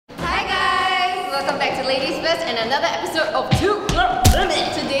welcome back to Ladies First and another episode of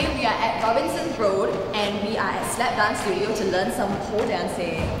Today we are at Robinson Road and we are at Slap Dance Studio to learn some pole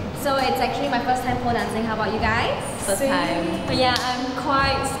dancing. So it's actually my first time pole dancing. How about you guys? First time. But yeah, I'm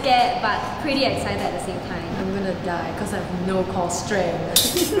quite scared but pretty excited at the same time. I'm gonna die because I have no core strength.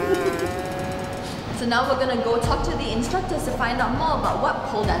 So now we're gonna go talk to the instructors to find out more about what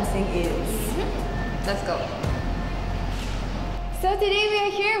pole dancing is. Let's go. So today we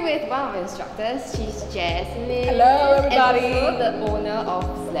are here with one of our instructors. She's Jasmine. Hello everybody. And also the owner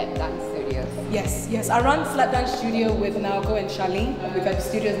of Slap Dance Studios. Yes. I run Slap Dance Studio with Naoko and Charlene. We've had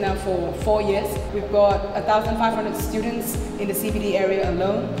studios now for 4 years. We've got 1,500 students in the CBD area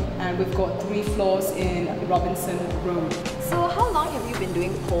alone, and we've got 3 floors in Robinson Road. So how long have you been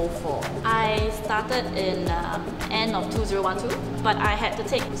doing pole for? I started in end of 2012, but I had to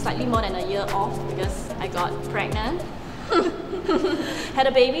take slightly more than a year off because I got pregnant. Had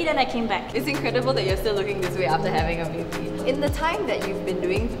a baby, then I came back. It's incredible that you're still looking this way after having a baby. In the time that you've been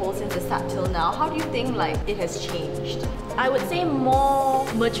doing pole since the start till now, how do you think it has changed? I would say more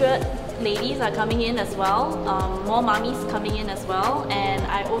matured ladies are coming in as well, more mummies coming in as well, and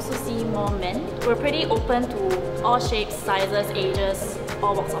I also see more men. We're pretty open to all shapes, sizes, ages,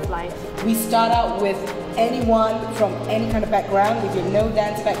 all walks of life. We start out with anyone from any kind of background. If you have no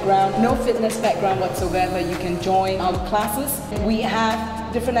dance background, no fitness background whatsoever, you can join our classes. We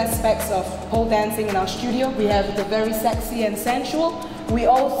have different aspects of pole dancing in our studio. We have the very sexy and sensual. We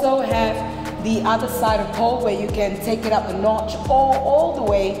also have the other side of pole where you can take it up a notch or all the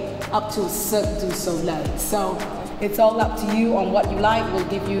way up to Cirque du Soleil. So it's all up to you on what you like. We'll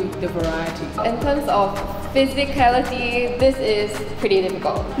give you the variety. In terms of physicality, this is pretty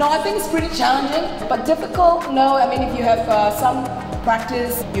difficult. No, I think it's pretty challenging, but difficult, no. I mean, if you have some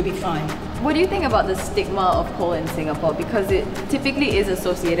practice, you'll be fine. What do you think about the stigma of pole in Singapore? Because it typically is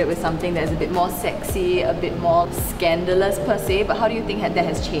associated with something that's a bit more sexy, a bit more scandalous per se, but how do you think that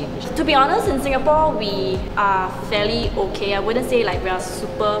has changed? To be honest, in Singapore, we are fairly okay. I wouldn't say we are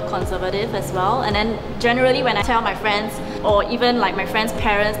super conservative as well. And then generally when I tell my friends, or even my friends'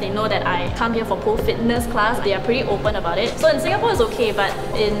 parents, they know that I come here for pole fitness class, they are pretty open about it. So in Singapore it's okay, but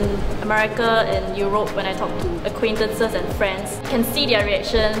in America, in Europe, when I talk to acquaintances and friends, you can see their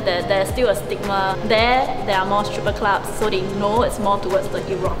reaction that there's still a stigma. There are more stripper clubs, so they know it's more towards the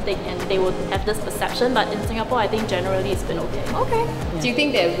erotic and they would have this perception, but in Singapore I think generally it's been okay. Okay. Yeah. Do you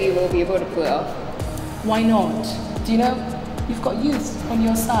think that we will be able to pull it off? Why not? Do you know, you've got youth on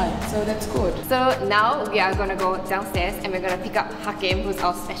your side, so that's good. So now we are going to go downstairs and we're going to pick up Hakim, who's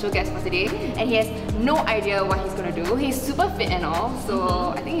our special guest for today, and he has no idea what he's going to do. He's super fit and all,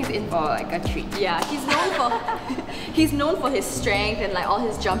 so I think he's in for a treat. Yeah, he's known for he's known for his strength and all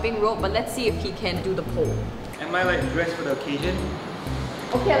his jumping rope, but let's see if he can do the pole. Am I dressed for the occasion?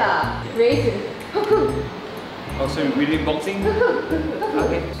 Okay lah, raise it. Also, we're doing boxing?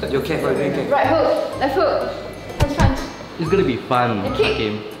 Okay. You're careful, Right hook, left hook, punch punch. It's gonna be fun,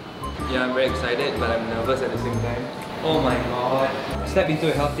 Hakim. Yeah, I'm very excited, but I'm nervous at the same time. Oh my god. Step into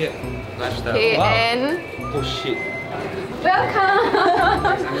a healthier lifestyle. Okay, wow. and oh shit. welcome!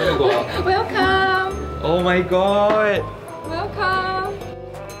 Guys, I'm gonna go out. Welcome! Oh my god! Welcome!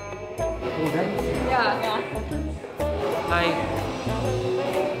 Oh, guys. Yeah. Hi.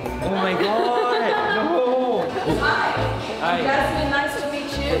 Oh my god! No! Hi. Jasmine, nice to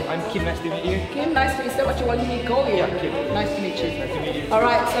meet you. I'm Kim, nice to meet you. Kim, nice to meet you. So much you want me to go here. Yeah, Kim. Nice to meet you. Nice to meet you.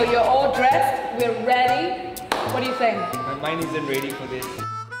 Alright, so you're all dressed, we're ready. What do you think? My mind isn't ready for this.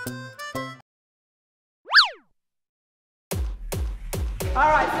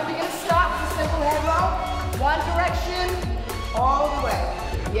 Alright, so we're gonna start with a simple head roll. One direction, all the way.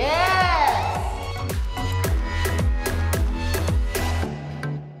 Yes!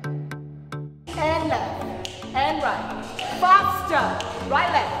 And left, and right. Faster,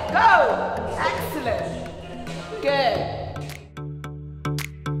 right leg, go! Excellent. Good.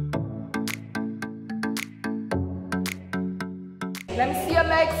 Let me see your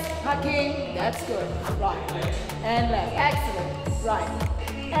legs, Hakim. That's good. Right. And left. Excellent. Right.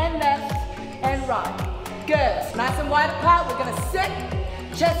 And left. And right. Good. Nice and wide apart. We're going to sit.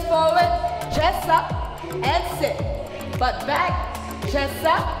 Chest forward. Chest up. And sit. Butt back. Chest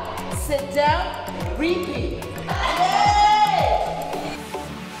up. Sit down. Repeat. Hey!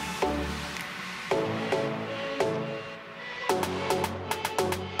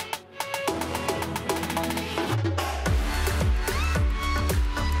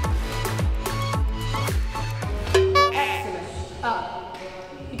 Up.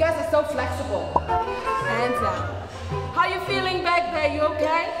 You guys are so flexible. Hands down. How you feeling back there? You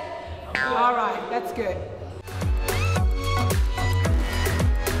okay? All right, that's good.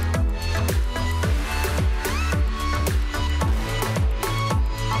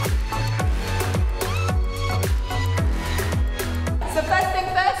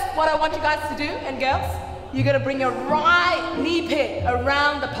 you guys to do, and girls, you're gonna bring your right knee pit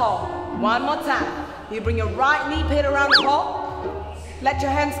around the pole. One more time. You bring your right knee pit around the pole. Let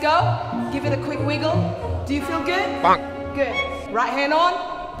your hands go. Give it a quick wiggle. Do you feel good? Good. Right hand on,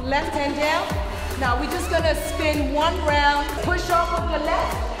 left hand down. Now we're just gonna spin one round. Push off with your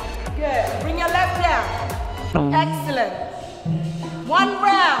left. Good. Bring your left down. Excellent. One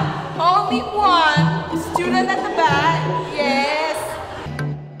round. Only one. Student at the back. Yes.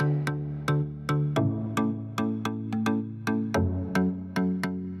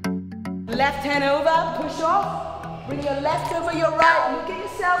 Left hand over, push off. Bring your left over your right. Look at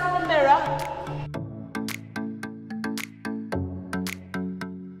yourself in the mirror.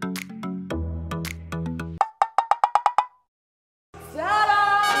 Ta-da!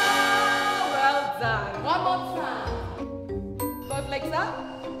 Well done. One more time. Both legs up,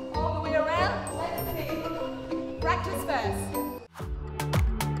 all the way around. Let's see. Practice first.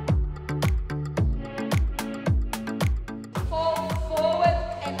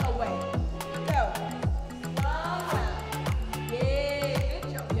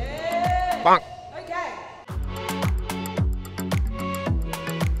 Okay.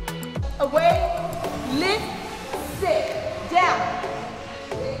 Away, lift, sit, down.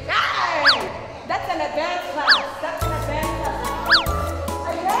 Hey! That's an advanced class. That's an advanced class.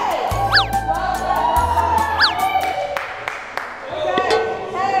 Okay. Well done. Okay.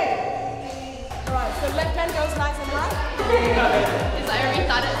 Hey. Alright, so left hand goes nice and right. It's like a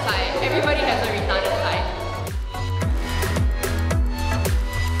retarded side. Everybody has a retarded side.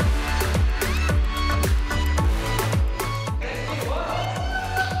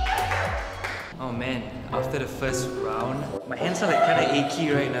 Oh man, after the first round, my hands are like kind of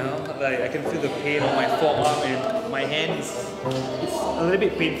achy right now. Like I can feel the pain on my forearm and my hands. It's a little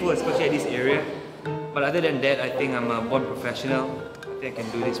bit painful, especially at this area. But other than that, I think I'm a born professional. I think I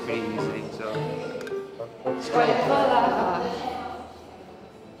can do this pretty easily. So, let's go.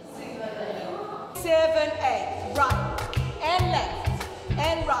 7, 8, right, and left,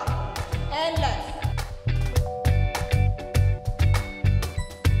 and right, and left.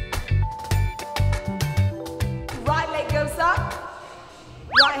 Right leg goes up,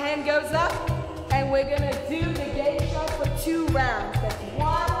 right hand goes up, and we're gonna do the game shot for 2 rounds. That's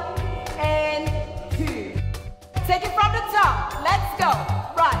 1 and 2. Take it from the top. Let's go.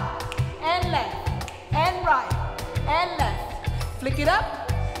 Right, and left, and right, and left. Flick it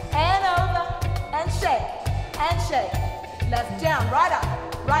up, and over. And shake, and shake. Left down, right up.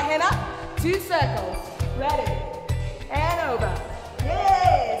 Right hand up, 2 circles. Ready. And over.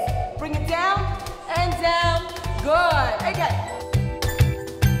 Yes. Bring it down, and down. Good. Okay.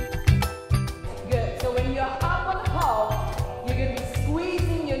 Good. So when you're up on the pole, you're going to be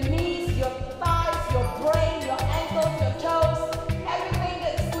squeezing your knees, your thighs, your brain, your ankles, your toes. Everything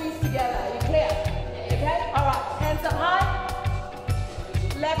gets squeezed together. Are you clear? Okay? All right. Hands up high.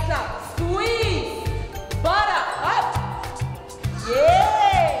 Left up. Squeeze. Butt up. Yeah.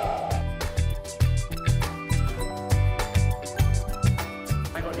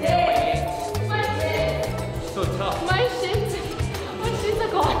 I got hair on my legs. So tough. My shins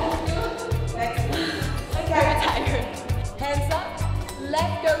are gone. Okay. Very tired. Hands up.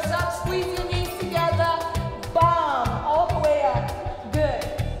 Left goes up. Squeeze your knees together. Bam. All the way up. Good.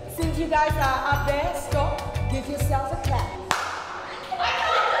 Since you guys are up there, stop. Give yourselves a clap.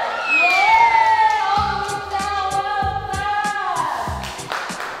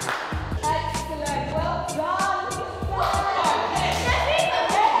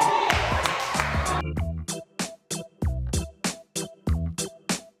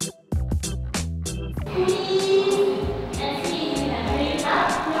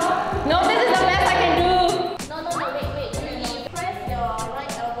 No, this is the best I can do. No, wait. Juhi. Press your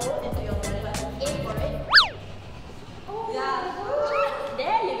right elbow into your belly button. Aim for it. Oh, yeah.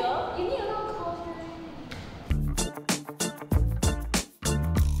 There you go. You need a little confidence.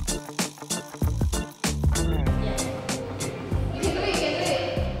 Yes. You can do it.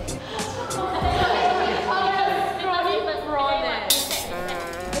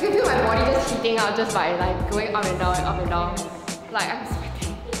 I can feel my body just heating up just by like going up and down and up and down. Like I'm sweating.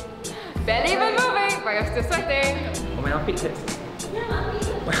 Barely even moving, but I'm still sweating. Oh, my armpit hurts.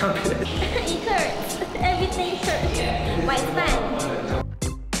 My armpit hurts. It hurts. Everything hurts. But it's fun.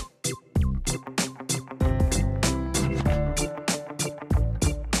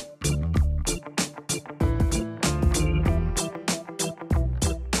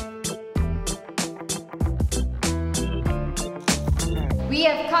 We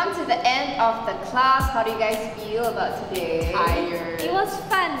have come come to the end of the class. How do you guys feel about today? Tired. It was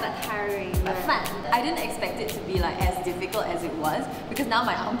fun but tiring. But fun. I didn't expect it to be like as difficult as it was because now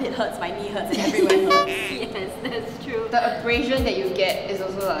my armpit hurts, my knee hurts, and everywhere hurts. Yes, that's true. The abrasion that you get is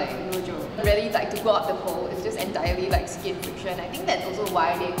also like no joke. Really, like to go up the pole, it's just entirely like skin friction. I think that's also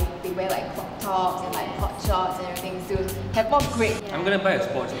why they wear like crop tops and like hot shorts and everything to have more grip. I'm gonna buy a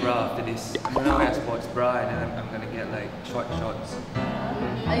sports bra after this. I'm gonna wear a sports bra and then I'm gonna get like short shorts.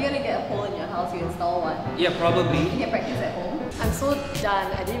 Are you gonna get a pole in your house? You install one? Yeah, probably. You can practice at home. I'm so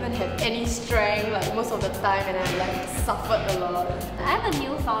done. I didn't even have any strength like most of the time, and I like suffered a lot. I have a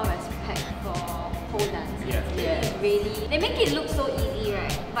newfound respect for pole dance. Yeah. Really, they make it look so easy,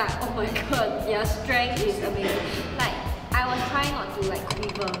 right? But oh my god, their strength is amazing. Like I was trying not to like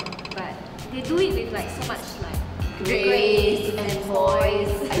quiver, but they do it with like so much like Grace and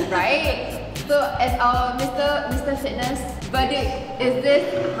poise, right? So as our Mr. Fitness verdict, is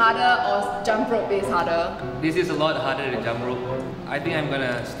this harder or jump rope is harder? This is a lot harder than jump rope. I think I'm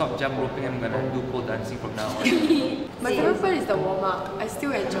gonna stop jump roping. I'm gonna do pole dancing from now on. My favorite part is the warm up. I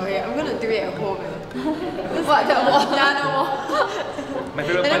still enjoy it. I'm gonna do it at home. What the wall? Yeah, the warm. My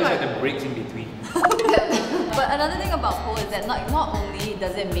favorite part is like the breaks in between. But another thing about pole is that not only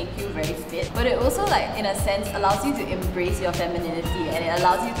does it make you very fit, but it also like in a sense allows you to embrace your femininity, and it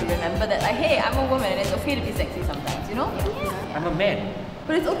allows you to remember that like, hey, I'm a woman and it's okay to be sexy sometimes, you know? Yeah. I'm a man.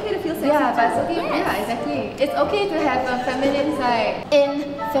 But it's okay to feel sexy. Yeah, but it's too. okay. Yeah, exactly. It's okay to have a feminine side.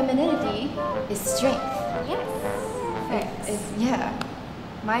 In femininity is strength. yes. It's, yeah,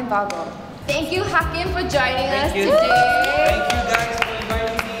 mind boggled. Thank you, Hakim, for joining us Thank you. today. Thank you guys for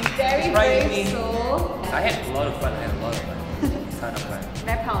inviting me. Very Surprising brave me. soul. I had a lot of fun. Ton of fun.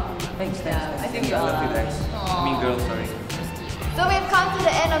 Very proud of you. Thanks. I think you I all love you are. guys. I mean, girls. Sorry. So we've come to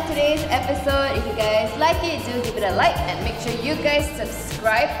the end of today's episode. If you guys like it, do give it a like and make sure you guys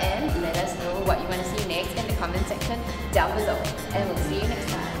subscribe and let us know what you want to see next in the comment section down below. And we'll see you next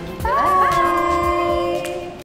time.